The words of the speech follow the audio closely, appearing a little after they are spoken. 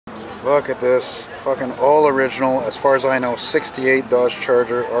Look at this. Fucking all original, as far as I know, 68 Dodge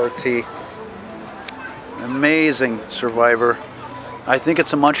Charger RT. Amazing Survivor. I think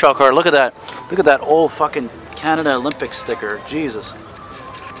it's a Montreal car. Look at that. Look at that old fucking Canada Olympic sticker. Jesus.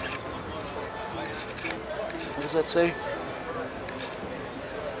 What does that say?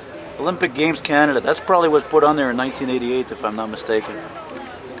 Olympic Games Canada. That's probably what's put on there in 1988, if I'm not mistaken.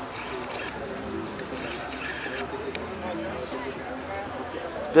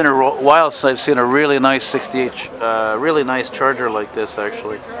 It's been a while since I've seen a really nice 68, really nice Charger like this,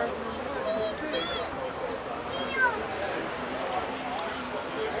 actually.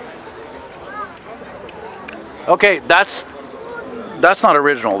 Okay, that's not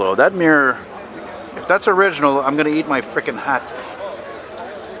original though. That mirror, if that's original, I'm gonna eat my freaking hat.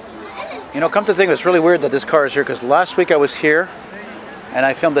 You know, come to think, it's really weird that this car is here, because last week I was here and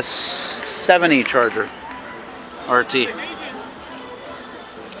I filmed a 70 Charger RT.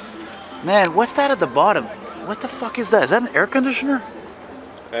 Man, what's that at the bottom? What the fuck is that? Is that an air conditioner?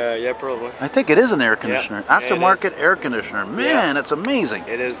 Yeah, probably. I think it is an air conditioner. Yeah, aftermarket air conditioner. Man, it's amazing.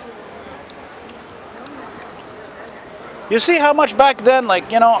 It is. You see how much back then,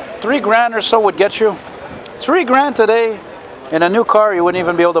 like, you know, 3 grand or so would get you? 3 grand today in a new car you wouldn't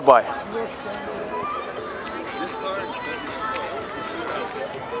even be able to buy.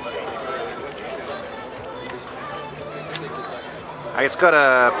 It's got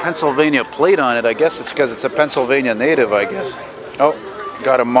a Pennsylvania plate on it. I guess it's because it's a Pennsylvania native, I guess. Oh,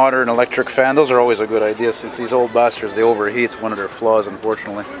 got a modern electric fan. Those are always a good idea, since these old bastards, they overheat. It's one of their flaws,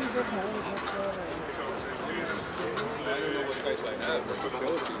 unfortunately.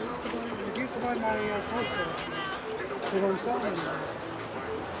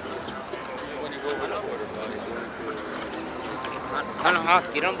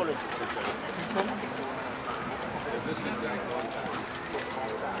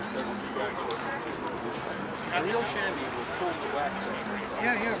 Real shandy will pull the wax off.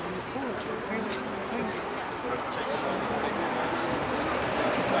 Yeah, when you pull it,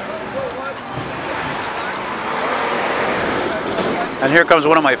 And here comes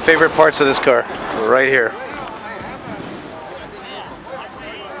one of my favorite parts of this car, right here.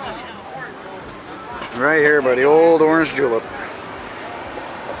 Right here by the old orange julep.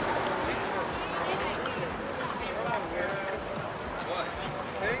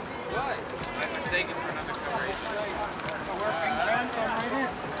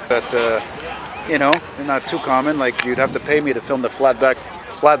 That, you know, they're not too common. Like, you'd have to pay me to film the flat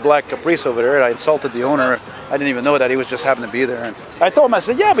black Caprice over there. And I insulted the owner. I didn't even know that. He was just happened to be there. And I told him, I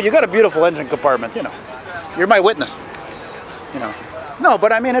said, yeah, but you got a beautiful engine compartment, you know. You're my witness, you know. No,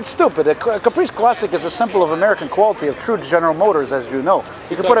 but I mean, it's stupid. A Caprice Classic is a symbol of American quality, of true General Motors, as you know.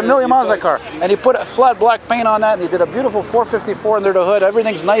 You can put a million miles on that car. And he put a flat black paint on that, and he did a beautiful 454 under the hood.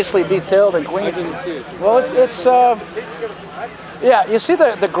 Everything's nicely detailed and clean. Well, it's yeah, you see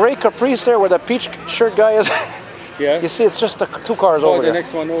the gray Caprice there where the peach shirt guy is? Yeah. You see, it's just the 2 cars over there. The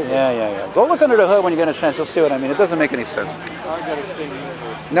next one over. Yeah. Go look under the hood when you get a chance. You'll see what I mean. It doesn't make any sense. I gotta stay in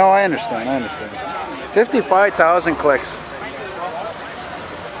here. No, I understand. 55,000 clicks.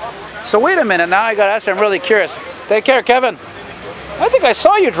 So wait a minute, now I gotta ask you, I'm really curious. Take care, Kevin. I think I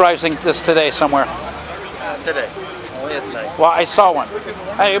saw you driving this today somewhere. Today. Only at night. Well, I saw one.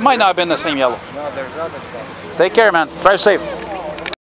 Hey, it might not have been the same yellow. No, there's other stuff. Take care, man. Drive safe.